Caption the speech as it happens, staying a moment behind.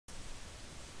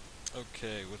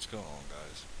Okay, what's going on,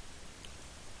 guys?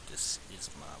 This is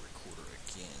my recorder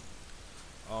again.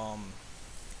 Control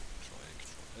A,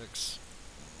 Control X.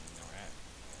 Alright,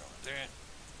 there.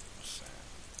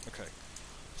 Okay,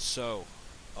 so,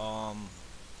 um,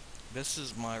 this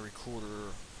is my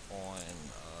recorder on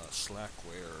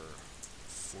slackware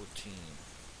 14.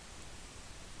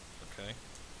 Okay,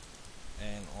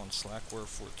 and on slackware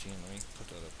 14, let me put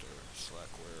that up there.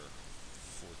 Slackware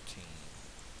 14.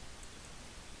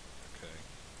 Okay.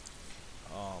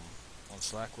 Um, on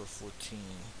Slackware 14,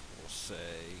 we'll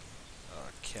say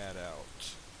cat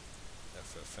out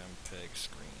FFmpeg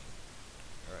screen.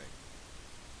 Alright,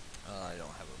 I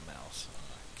don't have a mouse.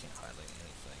 I can't highlight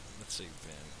anything. Let's say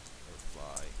Vin or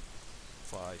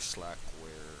Vi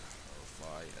Slackware or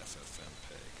Vi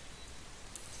FFmpeg.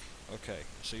 Okay,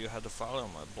 so you had to follow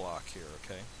my block here,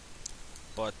 okay?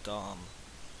 But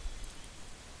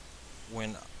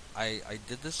when I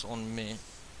did this on Mint,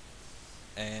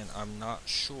 and I'm not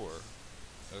sure,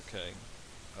 okay,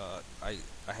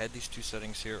 I had these two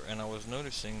settings here, and I was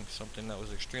noticing something that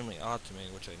was extremely odd to me,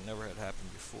 which I never had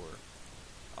happened before.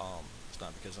 It's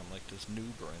not because I'm like this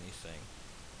noob or anything,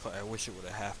 but I wish it would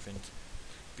have happened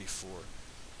before.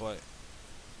 But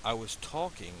I was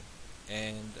talking,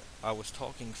 and I was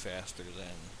talking faster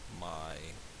than my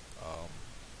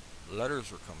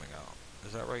letters were coming out.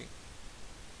 Is that right?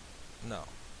 No.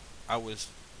 I was.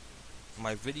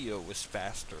 My video was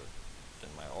faster than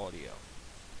my audio.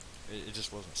 It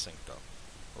just wasn't synced up.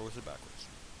 Or was it backwards?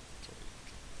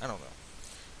 I don't know.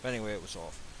 But anyway, it was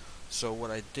off. So what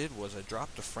I did was I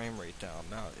dropped the frame rate down.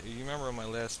 Now, you remember my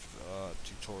last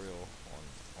tutorial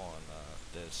on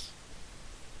this,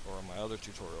 or my other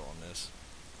tutorial on this,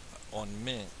 on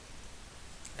Mint,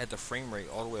 I had the frame rate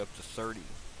all the way up to 30,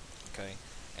 okay?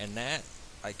 And that,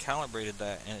 I calibrated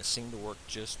that, and it seemed to work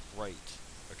just right,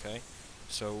 okay?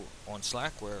 So on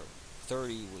Slackware,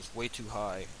 30 was way too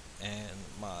high, and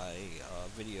my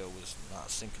video was not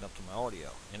syncing up to my audio,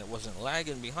 and it wasn't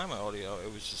lagging behind my audio.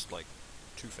 It was just like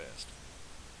too fast,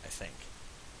 I think.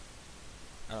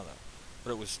 I don't know,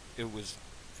 but it was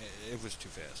too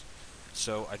fast.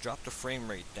 So I dropped the frame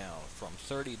rate down from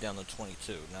 30 down to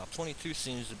 22. Now 22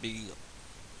 seems to be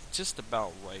just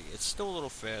about right. It's still a little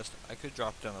fast. I could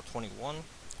drop down to 21,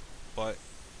 but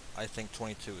I think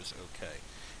 22 is okay.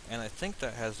 And I think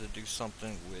that has to do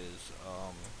something with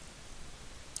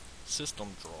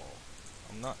system draw.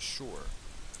 I'm not sure,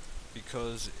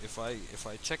 because if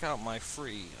I check out my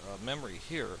free memory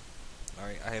here, all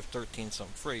right, I have 13 some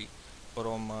free, but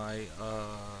on my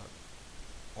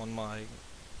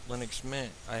Linux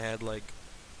Mint I had like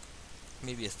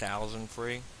maybe 1,000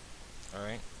 free. All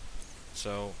right,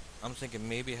 so I'm thinking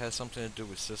maybe it has something to do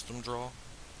with system draw,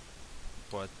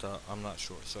 but I'm not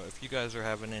sure. So if you guys are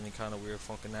having any kind of weird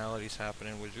functionalities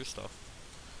happening with your stuff,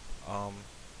 um,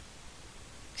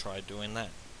 try doing that.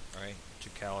 All right, to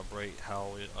calibrate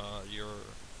how your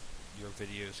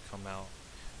videos come out.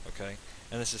 Okay,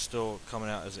 and this is still coming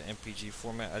out as an MPG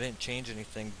format. I didn't change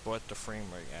anything but the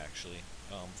frame rate actually,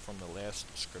 from the last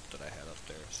script that I had up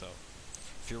there. So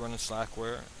if you're running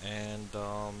Slackware and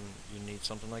you need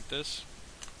something like this,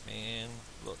 man,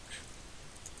 look,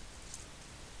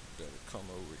 you better come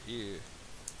over here,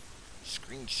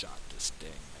 screenshot this thing,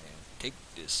 man. Take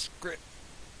this script.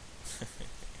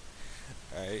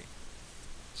 Alright,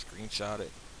 screenshot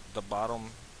it. The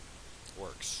bottom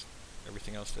works.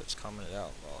 Everything else that's coming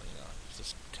out, well, it's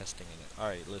just testing in it.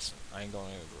 Alright, listen, I ain't going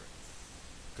over it.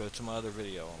 Go to my other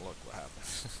video and look what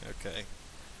happens. Okay?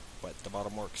 But the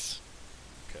bottom works.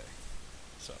 Okay.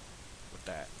 So, with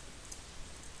that,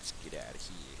 let's get out of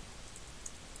here.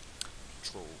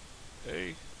 Control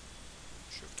A,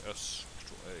 Shift S,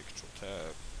 Control A, Control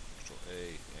Tab, Control A,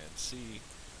 and C.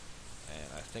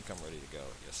 And I think I'm ready to go.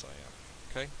 Yes, I am.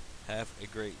 Okay? Have a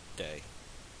great day.